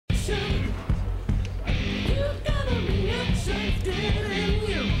reaction. You got a reaction, getting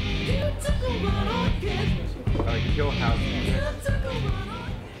you. You took a run on it. Kill house. You took a run on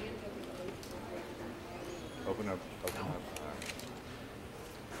it. Open up.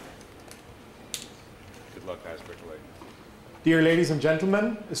 Good luck, guys, quickly. Dear ladies and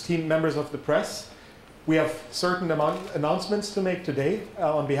gentlemen, esteemed members of the press, we have certain announcements to make today.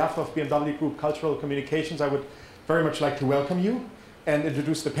 On behalf of BMW Group Cultural Communications, I would very much like to welcome you and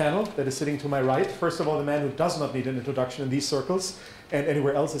introduce the panel that is sitting to my right. First of all, the man who does not need an introduction in these circles and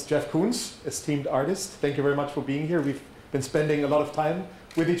anywhere else is Jeff Koons, esteemed artist. Thank you very much for being here. We've been spending a lot of time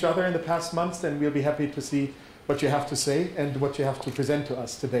with each other in the past months, and we'll be happy to see what you have to say and what you have to present to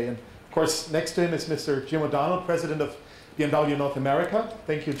us today. And of course, next to him is Mr. Jim O'Donnell, President of BMW North America.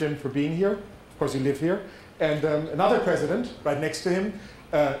 Thank you, Jim, for being here. Of course, you live here. And another president right next to him,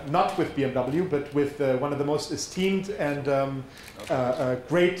 not with BMW, but with one of the most esteemed and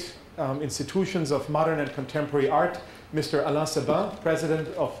great institutions of modern and contemporary art, Mr. Alain Sabin, president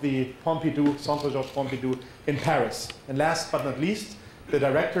of the Pompidou, Centre Georges Pompidou in Paris. And last but not least, the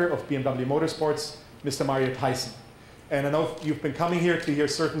director of BMW Motorsports, Mr. Mario Tyson. And I know you've been coming here to hear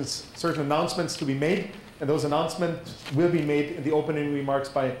certain announcements to be made, and those announcements will be made in the opening remarks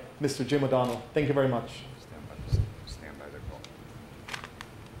by Mr. Jim O'Donnell. Thank you very much. Stand by their call.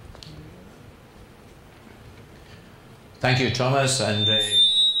 Thank you, Thomas, and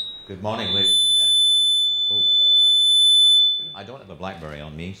good morning, ladies and gentlemen. Oh, I don't have a BlackBerry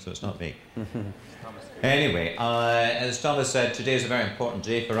on me, so it's not me. Anyway, as Thomas said, today is a very important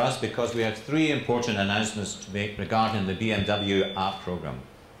day for us because we have three important announcements to make regarding the BMW Art Program.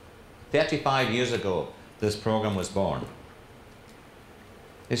 35 years ago, this program was born.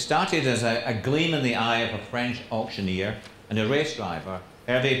 It started as a gleam in the eye of a French auctioneer and a race driver,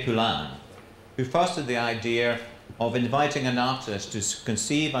 Hervé Poulain, who fostered the idea of inviting an artist to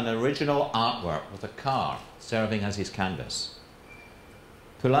conceive an original artwork with a car serving as his canvas.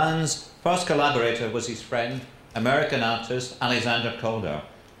 Poulain's first collaborator was his friend, American artist Alexander Calder,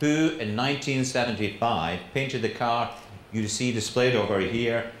 who in 1975 painted the car you see displayed over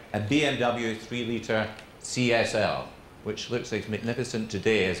here, a BMW 3-litre CSL, which looks as magnificent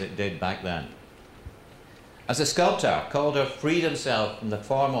today as it did back then. As a sculptor, Calder freed himself from the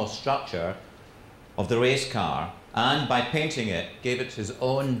formal structure of the race car and, by painting it, gave it his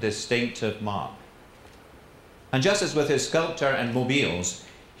own distinctive mark. And just as with his sculpture and mobiles,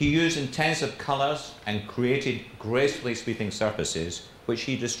 he used intensive colours and created gracefully sweeping surfaces, which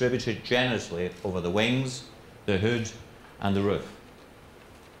he distributed generously over the wings, the hood, and the roof.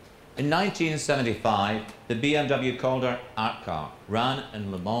 In 1975, the BMW Calder Art Car ran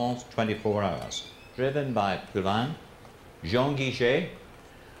in Le Mans 24 hours, driven by Poulain, Jean Guiget,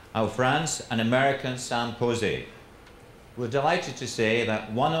 France, and American Sam Posey. We're delighted to say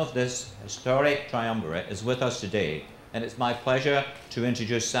that one of this historic triumvirate is with us today, and it's my pleasure to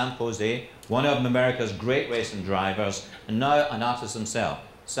introduce Sam Posey, one of America's great racing drivers, and now an artist himself.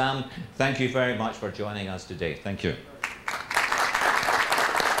 Sam, thank you very much for joining us today. Thank you.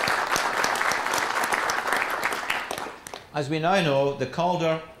 As we now know, the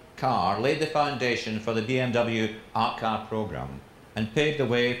Calder car laid the foundation for the BMW Art Car program and paved the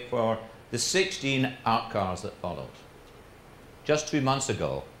way for the 16 art cars that followed. Just 2 months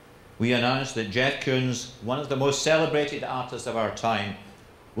ago, we announced that Jeff Koons, one of the most celebrated artists of our time,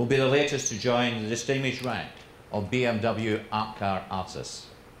 will be the latest to join the distinguished rank of BMW Art Car artists.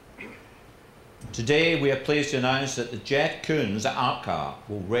 Today, we are pleased to announce that the Jeff Koons Art Car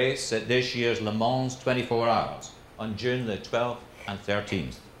will race at this year's Le Mans 24 Hours on June the 12th and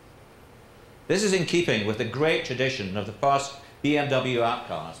 13th. This is in keeping with the great tradition of the first BMW art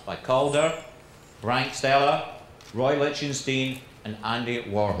cars by Calder, Frank Stella, Roy Lichtenstein, and Andy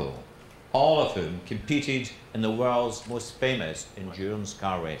Warhol, all of whom competed in the world's most famous endurance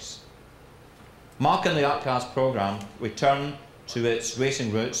car race. Marking the Art Cars program return to its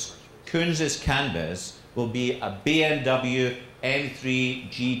racing roots, Koons' canvas will be a BMW M3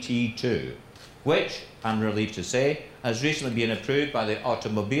 GT2, which, I'm relieved to say, has recently been approved by the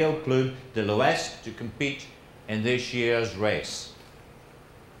Automobile Club de l'Ouest to compete in this year's race.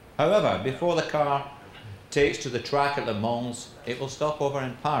 However, before the car takes to the track at Le Mans, it will stop over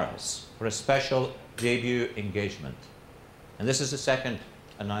in Paris for a special debut engagement. And this is the second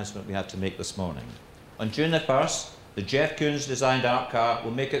announcement we have to make this morning. On June the 1st, the Jeff Koons designed art car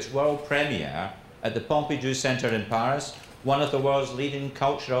will make its world premiere at the Pompidou Centre in Paris, one of the world's leading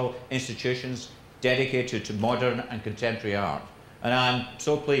cultural institutions dedicated to modern and contemporary art. And I'm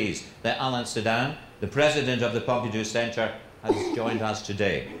so pleased that Alain Sabin, the president of the Pompidou Centre, has joined us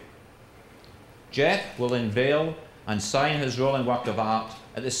today. Jeff will unveil and sign his rolling work of art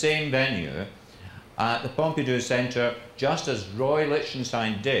at the same venue at the Pompidou Centre, just as Roy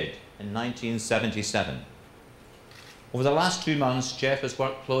Lichtenstein did in 1977. Over the last 2 months, Jeff has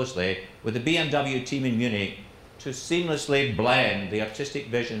worked closely with the BMW team in Munich to seamlessly blend the artistic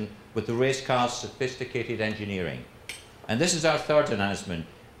vision with the race car's sophisticated engineering. And this is our third announcement.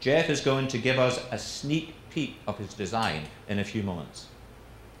 Jeff is going to give us a sneak peek of his design in a few moments.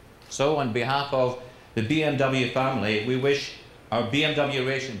 So on behalf of the BMW family, we wish our BMW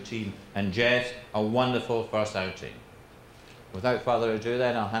racing team and Jeff a wonderful first outing. Without further ado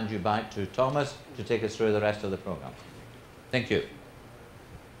then, I'll hand you back to Thomas to take us through the rest of the program. Thank you.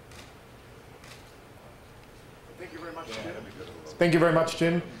 Thank you very much, Jim. Thank you very much,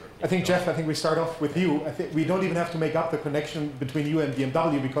 Jim. I think, Jeff, I think we start off with you. I think we don't even have to make up the connection between you and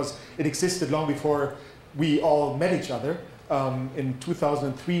BMW because it existed long before we all met each other. In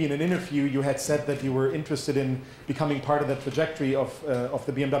 2003, in an interview, you had said that you were interested in becoming part of the trajectory of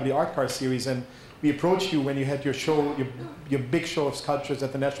the BMW Art Car series, and we approached you when you had your show, your big show of sculptures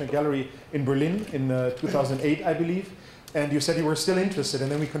at the National Gallery in Berlin in 2008, I believe, and you said you were still interested, and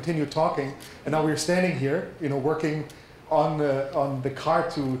then we continued talking, and now we're standing here, you know, working on the car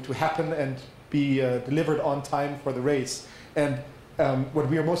to happen and be delivered on time for the race. And what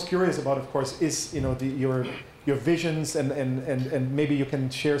we are most curious about, of course, is, you know, your visions, and maybe you can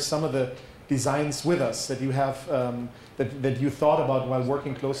share some of the designs with us that you have, that you thought about while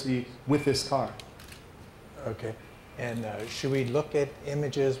working closely with this car. Okay. And should we look at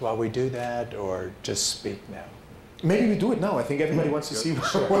images while we do that, or just speak now? Maybe we do it now. I think everybody wants to see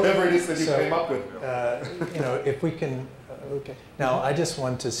whatever it is that you came up with. You know, if we can, okay. Now, I just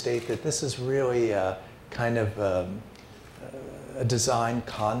want to state that this is really kind of a design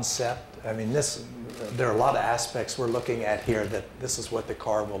concept. I mean, there are a lot of aspects we're looking at here that this is what the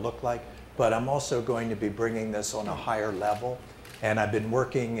car will look like, but I'm also going to be bringing this on a higher level. And I've been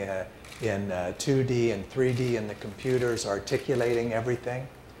working in 2D and 3D in the computers, articulating everything.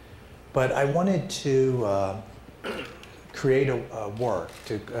 But I wanted to create a work,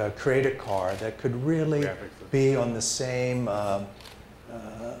 to create a car that could really be on the same,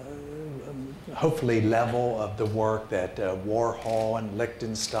 hopefully, level of the work that Warhol and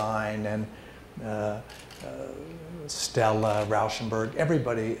Lichtenstein and Stella, Rauschenberg,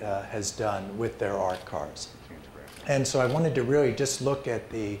 everybody has done with their art cars. And so I wanted to really just look at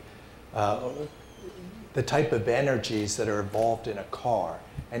the type of energies that are involved in a car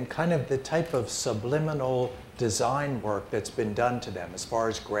and kind of the type of subliminal design work that's been done to them as far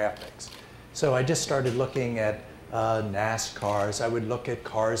as graphics. So I just started looking at NASCARs. I would look at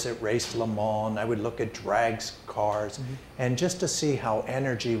cars that raced Le Mans. I would look at drag cars, and just to see how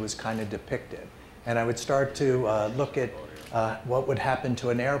energy was kind of depicted. And I would start to look at what would happen to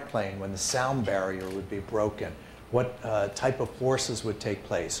an airplane when the sound barrier would be broken, what type of forces would take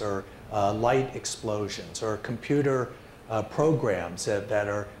place, or light explosions, or computer programs that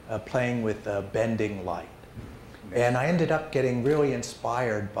are playing with bending light. And I ended up getting really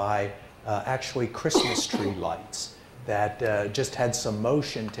inspired by actually Christmas tree lights that just had some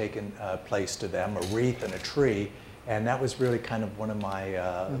motion taken place to them, a wreath and a tree, and that was really kind of one of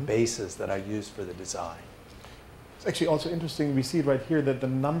my bases that I used for the design. It's actually also interesting, we see it right here, that the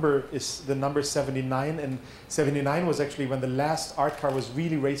number is the number 79, and 79 was actually when the last art car was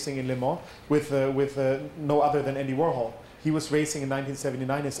really racing in Le Mans with no other than Andy Warhol. He was racing in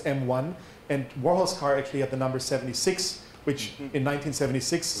 1979 as M1, and Warhol's car actually had the number 76, which in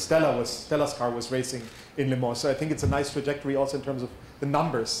 1976 Stella's car was racing in Le Mans. So I think it's a nice trajectory also in terms of the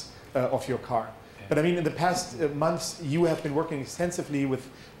numbers of your car. But I mean, in the past months, you have been working extensively with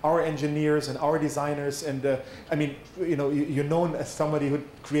our engineers and our designers, and I mean, you know, you're known as somebody who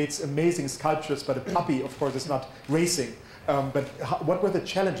creates amazing sculptures, but a puppy, of course, is not racing. But what were the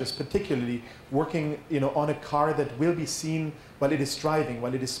challenges, particularly working, you know, on a car that will be seen while it is driving,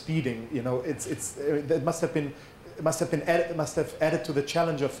 while it is speeding? You know, that must have added to the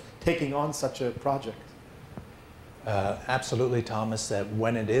challenge of taking on such a project. Absolutely, Thomas, that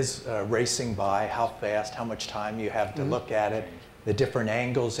when it is racing by, how fast, how much time you have to look at it, the different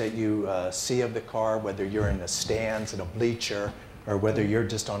angles that you see of the car, whether you're in the stands, in a bleacher, or whether you're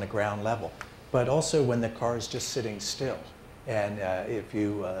just on a ground level. But also when the car is just sitting still. And if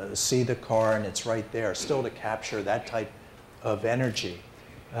you see the car and it's right there, still to capture that type of energy.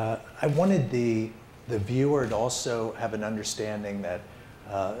 I wanted the viewer to also have an understanding that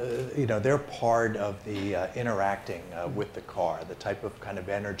you know, they're part of the interacting with the car, the type of kind of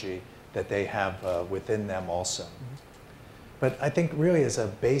energy that they have within them also. But I think really as a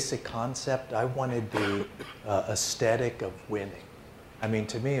basic concept, I wanted the aesthetic of winning. I mean,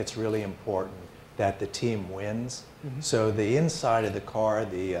 to me, it's really important that the team wins. So the inside of the car,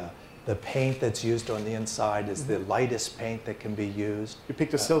 the paint that's used on the inside is the lightest paint that can be used. You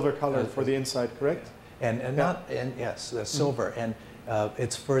picked a silver color for the inside, correct? Yes, the silver, and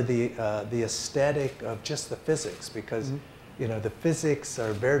it's for the aesthetic of just the physics, because you know, the physics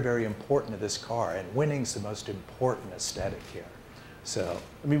are very, very important to this car, and winning's the most important aesthetic here. So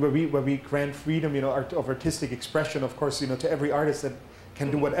I mean, where we grant freedom, you know, of artistic expression, of course, you know, to every artist that can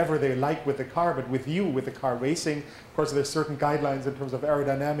do whatever they like with the car, but with you, with the car racing, of course, there's certain guidelines in terms of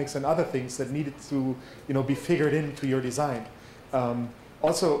aerodynamics and other things that needed to, you know, be figured into your design.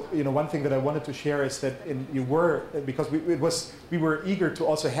 Also, you know, one thing that I wanted to share is that because we were eager to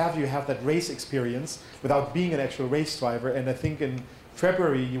also have you have that race experience without being an actual race driver. And I think in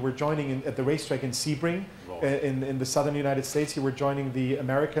February you were joining at the racetrack in Sebring, in the southern United States. You were joining the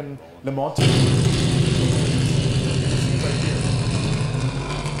American LeMans team.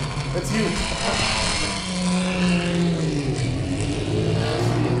 That's you.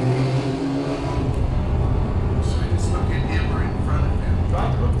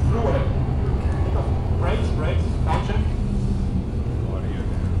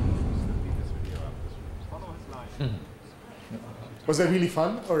 Was that really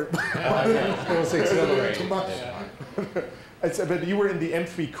fun, or it was exhilarating. Too much? But you were in the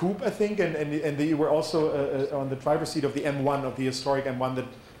M3 Coupe, I think, and you were also on the driver's seat of the M1, of the historic M1 that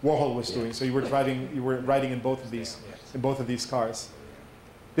Warhol was doing. So you were riding in both of these cars.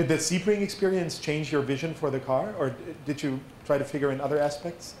 Did the Sebring experience change your vision for the car, or did you try to figure in other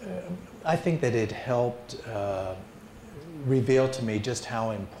aspects? I think that it helped reveal to me just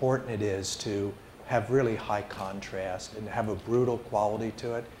how important it is to have really high contrast and have a brutal quality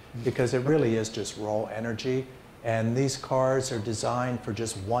to it, because it really is just raw energy. And these cars are designed for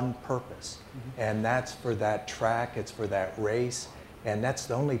just one purpose, and that's for that track, it's for that race, and that's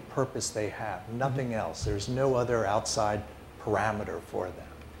the only purpose they have, nothing else. There's no other outside parameter for them.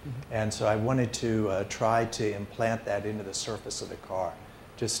 And so I wanted to try to implant that into the surface of the car,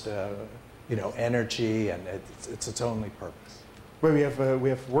 just you know, energy, and it's its only purpose. Well, we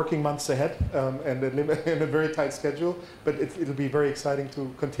have working months ahead and a very tight schedule, but it'll be very exciting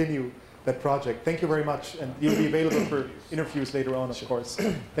to continue that project. Thank you very much, and you'll be available for interviews later on, of course.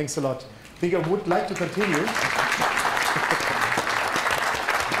 Thanks a lot. I think I would like to continue.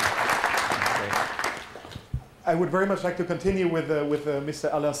 I would very much like to continue with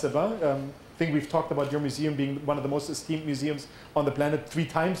Mr. Alain Sevin. I think we've talked about your museum being one of the most esteemed museums on the planet 3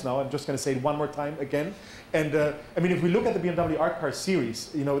 times now. I'm just going to say it one more time again. And I mean, if we look at the BMW Art Car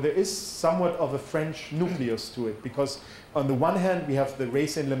series, you know, there is somewhat of a French nucleus to it, because on the one hand, we have the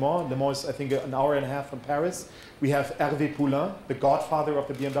race in Le Mans. Le Mans is, I think, an hour and a half from Paris. We have Hervé Poulain, the godfather of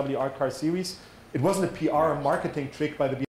the BMW Art Car series. It wasn't a PR or marketing trick by the